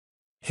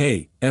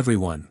Hey,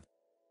 everyone.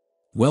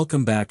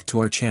 Welcome back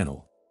to our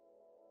channel.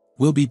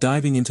 We'll be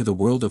diving into the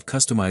world of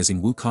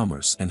customizing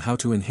WooCommerce and how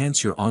to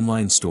enhance your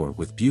online store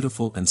with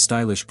beautiful and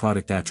stylish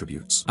product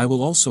attributes. I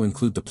will also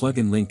include the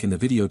plugin link in the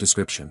video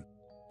description.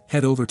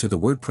 Head over to the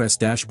WordPress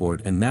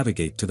dashboard and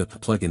navigate to the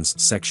Plugins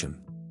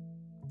section.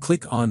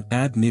 Click on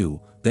Add New,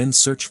 then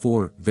search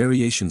for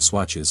Variation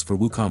Swatches for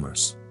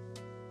WooCommerce.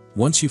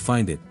 Once you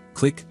find it,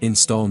 click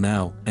Install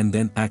Now and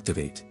then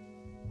Activate.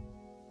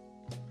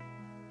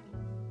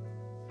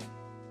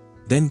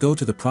 Then go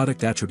to the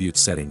product attributes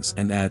settings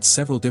and add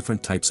several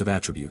different types of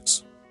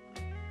attributes.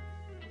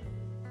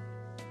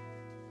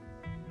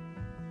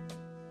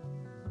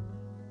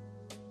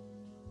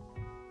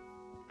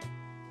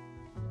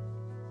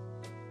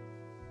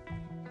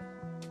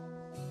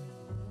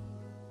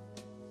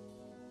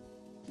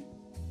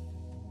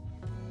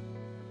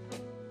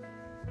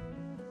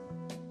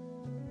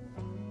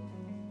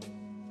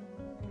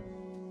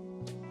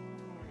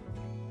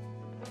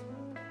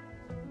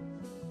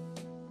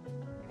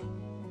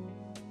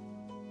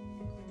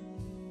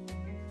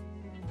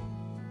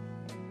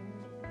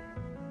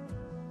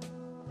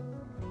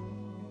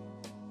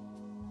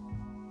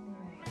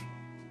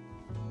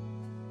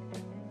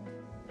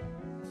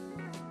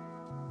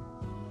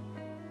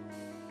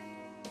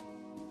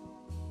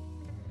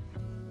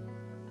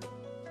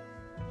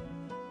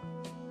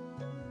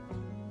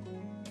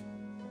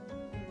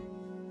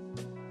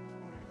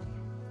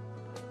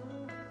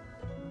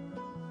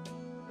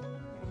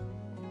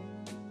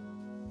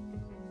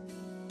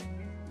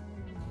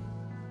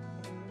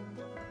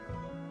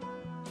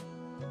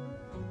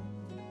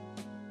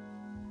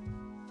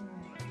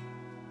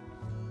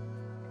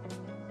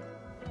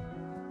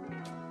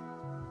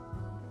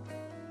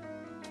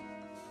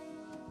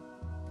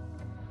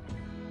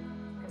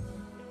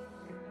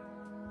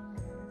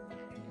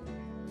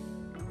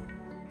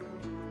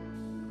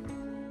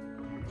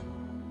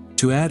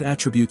 To add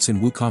attributes in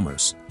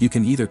WooCommerce, you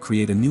can either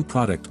create a new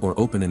product or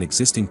open an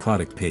existing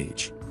product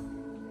page.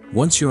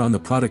 Once you're on the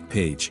product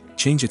page,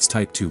 change its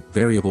type to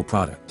Variable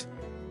Product.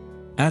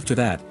 After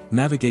that,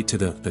 navigate to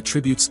the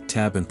Attributes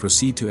tab and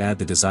proceed to add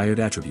the desired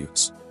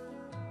attributes.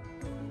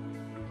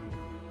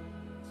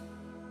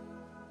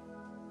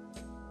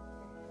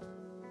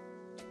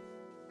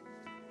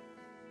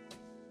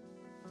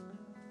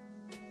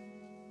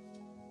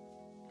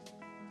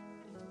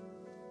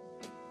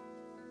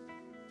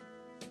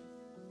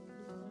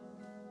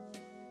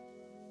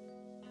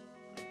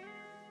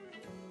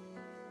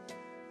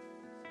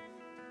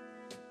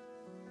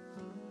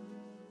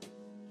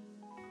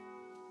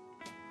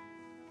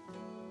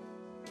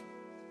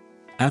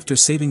 After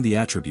saving the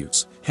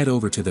attributes, head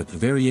over to the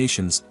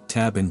Variations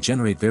tab and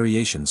generate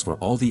variations for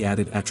all the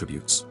added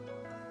attributes.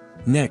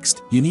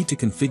 Next, you need to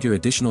configure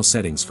additional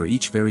settings for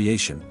each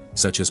variation,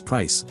 such as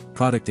price,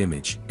 product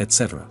image,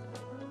 etc.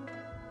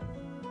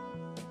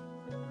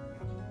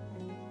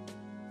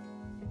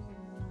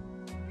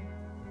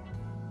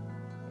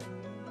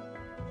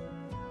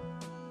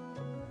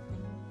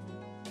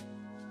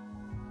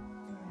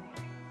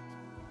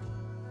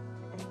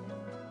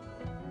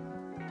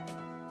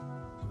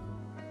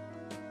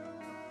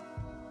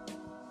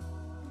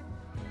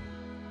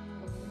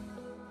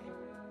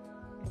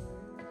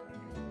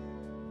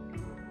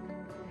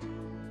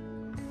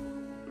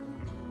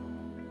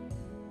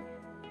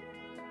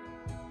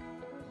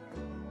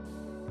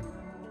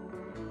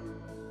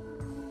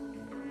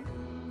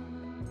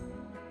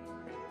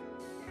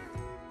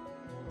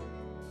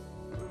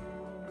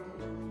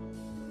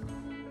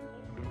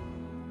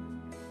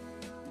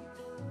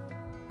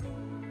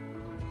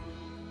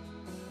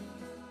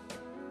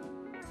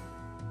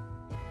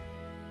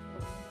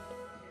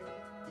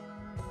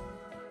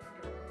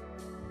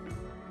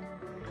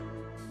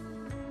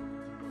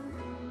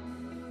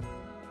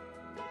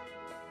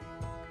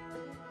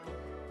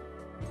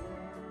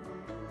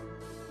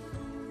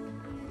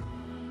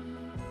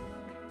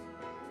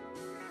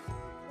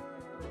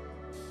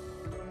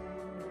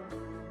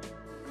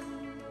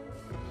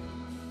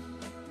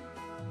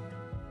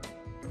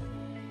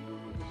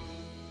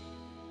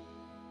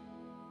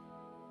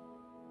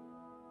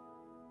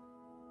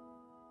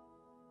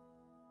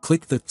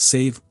 Click the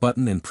Save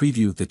button and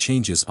preview the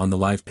changes on the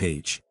live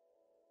page.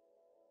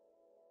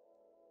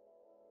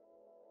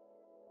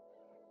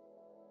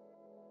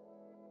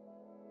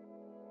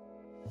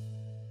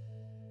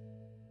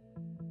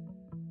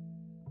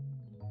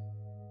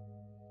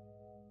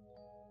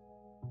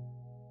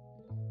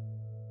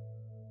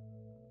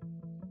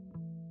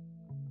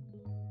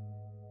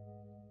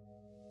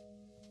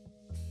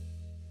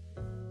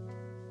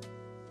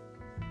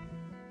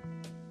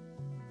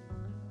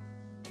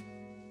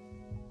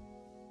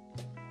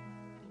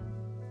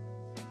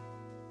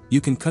 You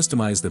can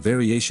customize the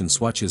variation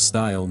swatches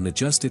style and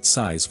adjust its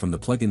size from the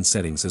plugin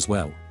settings as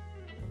well.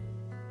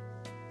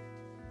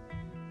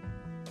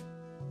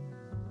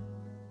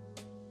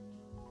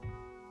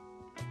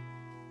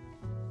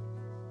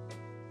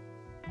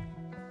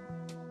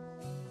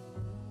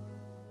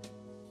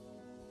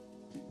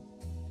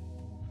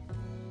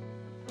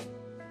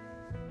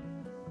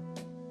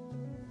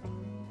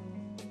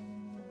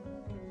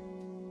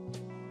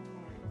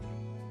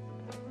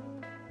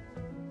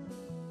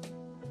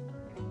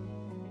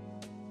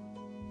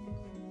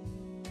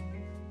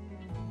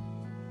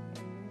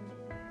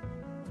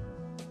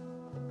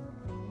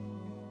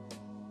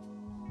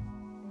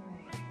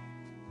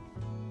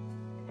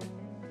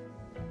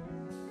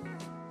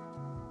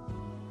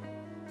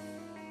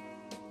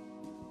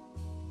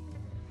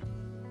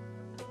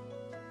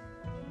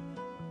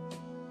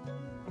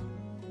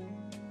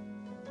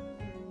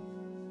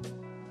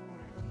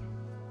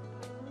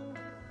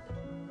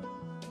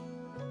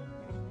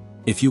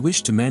 If you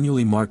wish to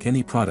manually mark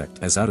any product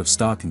as out of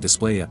stock and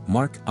display a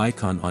mark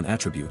icon on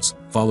attributes,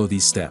 follow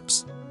these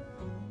steps.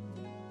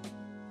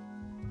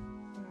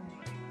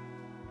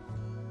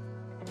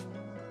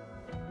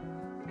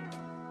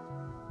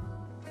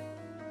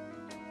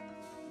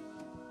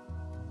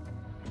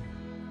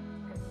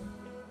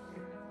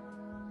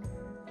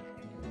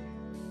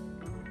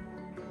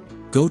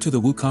 Go to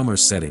the WooCommerce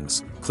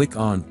settings, click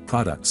on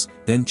Products,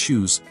 then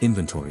choose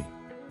Inventory.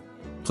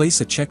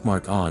 Place a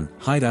checkmark on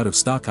Hide out of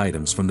stock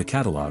items from the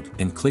catalog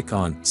and click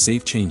on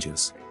Save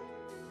Changes.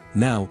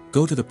 Now,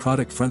 go to the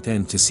product front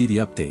end to see the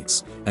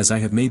updates, as I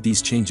have made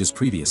these changes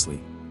previously.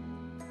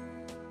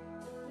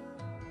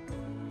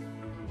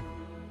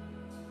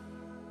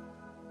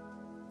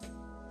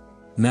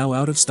 Now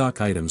out of stock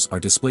items are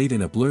displayed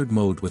in a blurred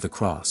mode with a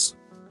cross.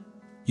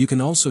 You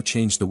can also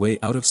change the way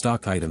out of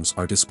stock items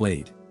are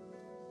displayed.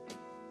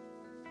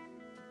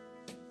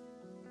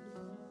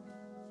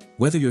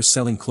 Whether you're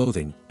selling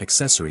clothing,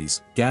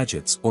 accessories,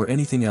 gadgets, or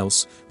anything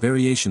else,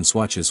 variation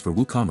swatches for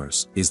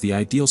WooCommerce is the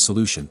ideal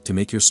solution to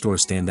make your store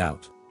stand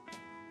out.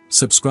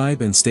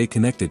 Subscribe and stay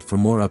connected for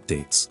more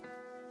updates.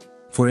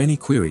 For any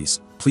queries,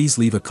 please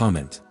leave a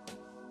comment.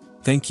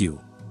 Thank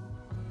you.